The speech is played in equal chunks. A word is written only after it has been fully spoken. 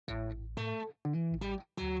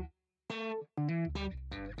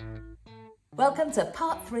Welcome to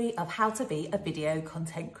part 3 of how to be a video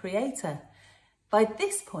content creator. By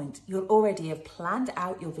this point, you'll already have planned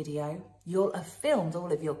out your video, you'll have filmed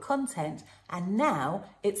all of your content, and now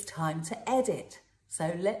it's time to edit.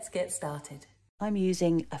 So let's get started. I'm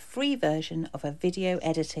using a free version of a video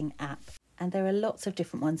editing app, and there are lots of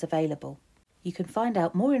different ones available. You can find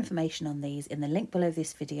out more information on these in the link below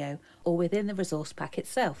this video or within the resource pack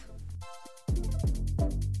itself.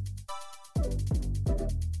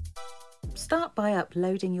 Start by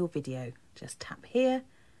uploading your video. Just tap here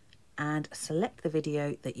and select the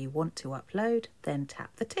video that you want to upload, then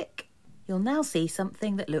tap the tick. You'll now see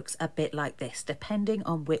something that looks a bit like this, depending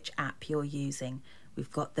on which app you're using.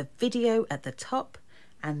 We've got the video at the top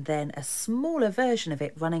and then a smaller version of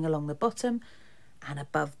it running along the bottom, and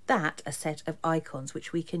above that a set of icons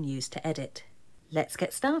which we can use to edit. Let's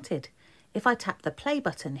get started. If I tap the play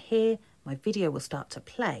button here, my video will start to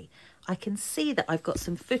play. I can see that I've got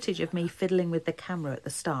some footage of me fiddling with the camera at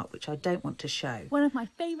the start, which I don't want to show. One of my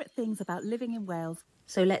favourite things about living in Wales.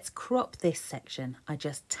 So let's crop this section. I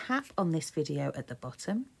just tap on this video at the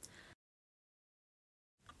bottom.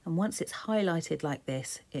 And once it's highlighted like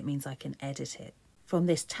this, it means I can edit it. From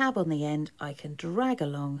this tab on the end, I can drag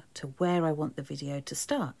along to where I want the video to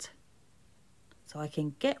start. So I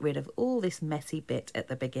can get rid of all this messy bit at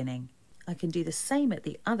the beginning. I can do the same at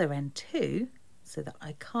the other end too, so that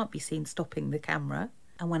I can't be seen stopping the camera.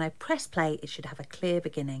 And when I press play, it should have a clear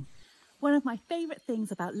beginning. One of my favourite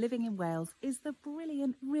things about living in Wales is the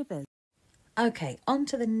brilliant rivers. Okay, on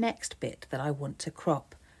to the next bit that I want to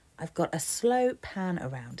crop. I've got a slow pan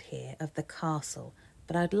around here of the castle,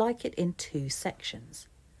 but I'd like it in 2 sections.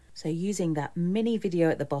 So using that mini video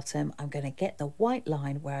at the bottom, I'm going to get the white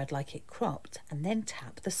line where I'd like it cropped and then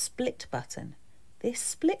tap the split button. This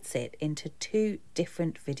splits it into 2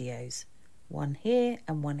 different videos, one here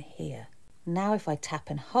and one here. Now if I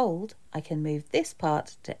tap and hold, I can move this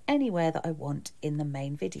part to anywhere that I want in the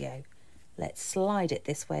main video. Let's slide it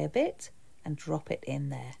this way a bit and drop it in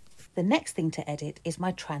there. The next thing to edit is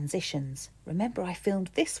my transitions. Remember, I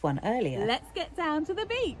filmed this one earlier. Let's get down to the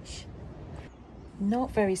beach.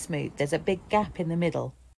 Not very smooth, there's a big gap in the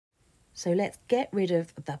middle. So let's get rid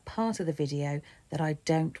of the part of the video that I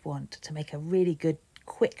don't want to make a really good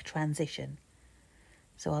quick transition.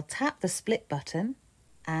 So I'll tap the split button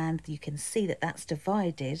and you can see that that's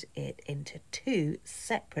divided it into 2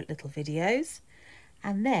 separate little videos,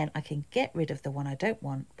 and then I can get rid of the one I don't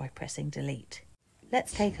want by pressing delete.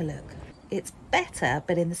 Let's take a look. It's better,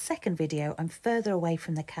 but in the second video I'm further away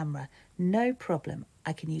from the camera. No problem.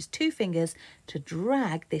 I can use 2 fingers to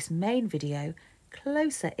drag this main video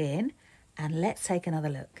closer in, and let's take another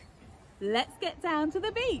look. Let's get down to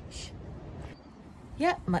the beach.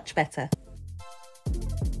 Yeah, much better.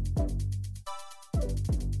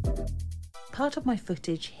 Part of my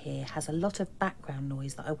footage here has a lot of background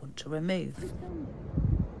noise that I want to remove.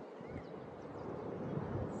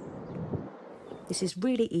 This is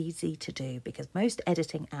really easy to do because most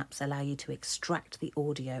editing apps allow you to extract the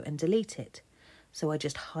audio and delete it. So I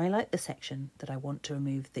just highlight the section that I want to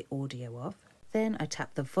remove the audio of. Then I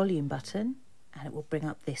tap the volume button and it will bring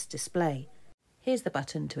up this display. Here's the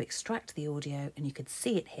button to extract the audio, and you can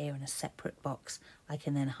see it here in a separate box. I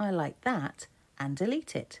can then highlight that and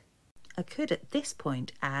delete it. I could at this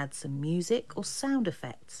point add some music or sound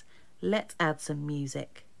effects. Let's add some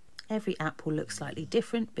music. Every app will look slightly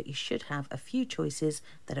different, but you should have a few choices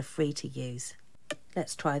that are free to use.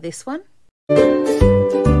 Let's try this one.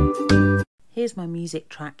 Here's my music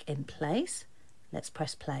track in place. Let's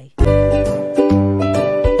press play.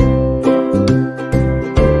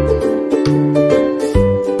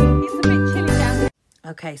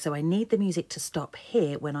 Okay, so I need the music to stop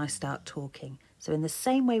here when I start talking. So in the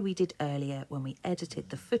same way we did earlier when we edited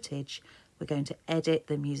the footage, we're going to edit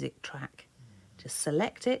the music track. Just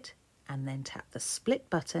select it and then tap the split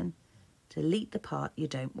button, delete the part you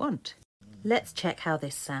don't want. Let's check how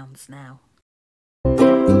this sounds now.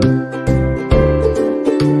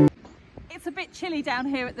 It's a bit chilly down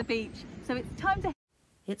here at the beach, so it's time to...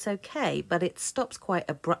 It's okay, but it stops quite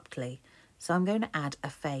abruptly, so I'm going to add a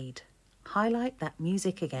fade. Highlight that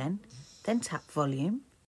music again, then tap volume.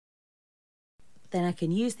 Then I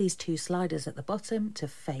can use these 2 sliders at the bottom to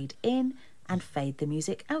fade in and fade the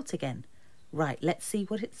music out again. Right, let's see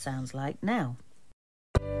what it sounds like now.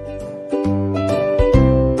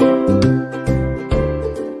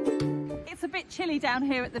 It's a bit chilly down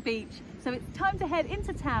here at the beach, so it's time to head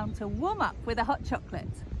into town to warm up with a hot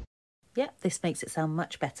chocolate. Yep, this makes it sound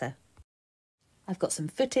much better. I've got some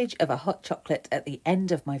footage of a hot chocolate at the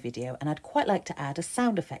end of my video, and I'd quite like to add a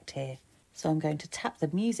sound effect here. So I'm going to tap the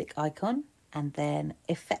music icon and then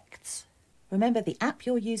effects. Remember, the app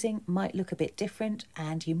you're using might look a bit different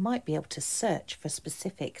and you might be able to search for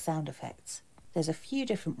specific sound effects. There's a few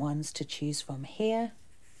different ones to choose from here.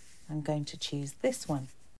 I'm going to choose this one.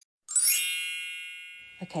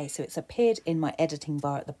 Okay, so it's appeared in my editing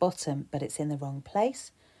bar at the bottom, but it's in the wrong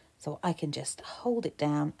place. So I can just hold it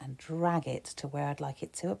down and drag it to where I'd like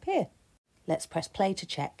it to appear. Let's press play to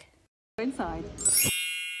check. Inside.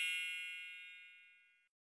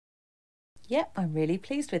 Yep, I'm really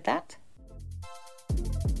pleased with that.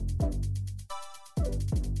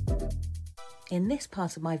 In this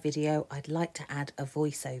part of my video, I'd like to add a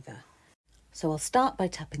voiceover. So I'll start by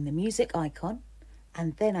tapping the music icon,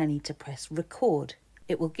 and then I need to press record.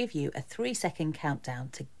 It will give you a 3-second countdown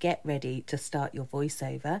to get ready to start your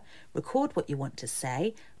voiceover, record what you want to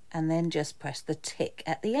say, and then just press the tick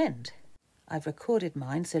at the end. I've recorded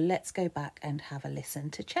mine, so let's go back and have a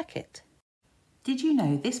listen to check it. Did you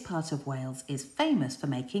know this part of Wales is famous for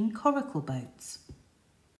making coracle boats?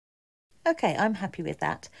 Okay, I'm happy with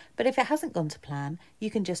that, but if it hasn't gone to plan,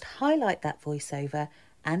 you can just highlight that voiceover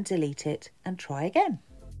and delete it and try again.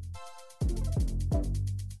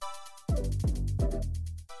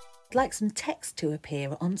 I'd like some text to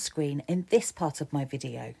appear on screen in this part of my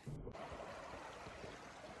video.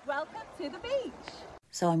 Welcome to the beach.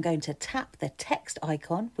 So I'm going to tap the text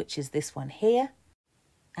icon, which is this one here,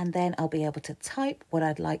 and then I'll be able to type what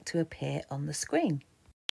I'd like to appear on the screen.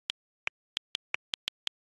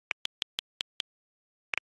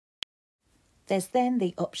 There's then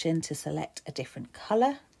the option to select a different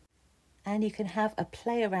colour, and you can have a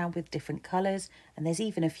play around with different colours, and there's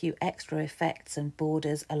even a few extra effects and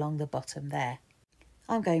borders along the bottom there.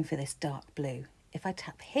 I'm going for this dark blue. If I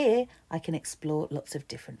tap here, I can explore lots of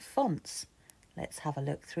different fonts. Let's have a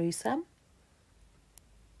look through some.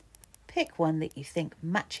 Pick one that you think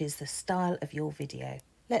matches the style of your video.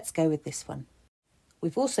 Let's go with this one.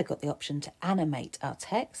 We've also got the option to animate our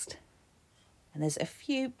text, and there's a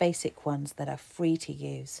few basic ones that are free to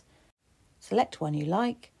use. Select one you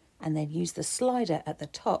like, and then use the slider at the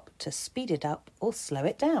top to speed it up or slow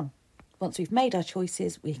it down. Once we've made our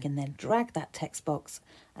choices, we can then drag that text box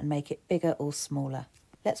and make it bigger or smaller.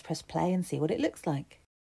 Let's press play and see what it looks like.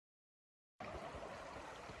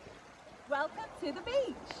 Welcome to the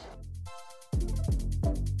beach.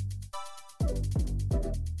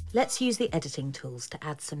 Let's use the editing tools to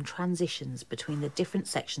add some transitions between the different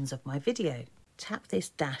sections of my video. Tap this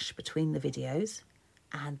dash between the videos,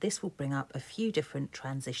 and this will bring up a few different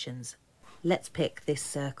transitions. Let's pick this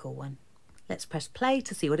circle one. Let's press play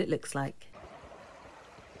to see what it looks like.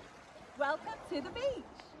 Welcome to the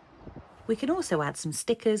beach. We can also add some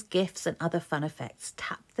stickers, GIFs and other fun effects.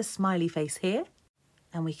 Tap the smiley face here,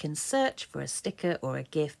 and we can search for a sticker or a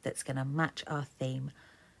GIF that's going to match our theme.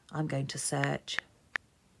 I'm going to search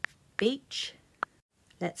beach.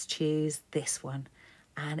 Let's choose this one,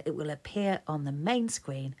 and it will appear on the main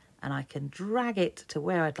screen, and I can drag it to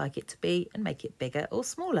where I'd like it to be and make it bigger or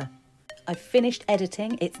smaller. I've finished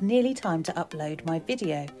editing. It's nearly time to upload my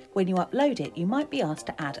video. When you upload it, you might be asked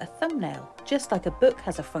to add a thumbnail. Just like a book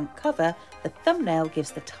has a front cover, the thumbnail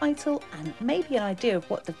gives the title and maybe an idea of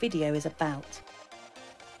what the video is about.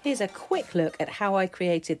 Here's a quick look at how I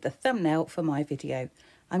created the thumbnail for my video.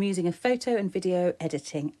 I'm using a photo and video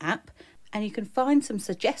editing app, and you can find some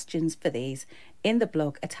suggestions for these in the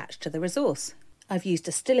blog attached to the resource. I've used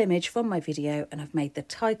a still image from my video, and I've made the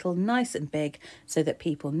title nice and big so that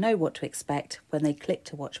people know what to expect when they click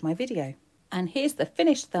to watch my video. And here's the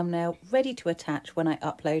finished thumbnail ready to attach when I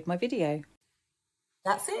upload my video.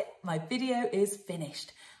 That's it, my video is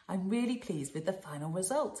finished. I'm really pleased with the final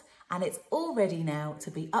result, and it's all ready now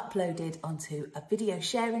to be uploaded onto a video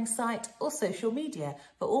sharing site or social media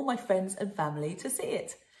for all my friends and family to see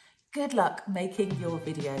it. Good luck making your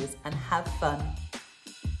videos and have fun.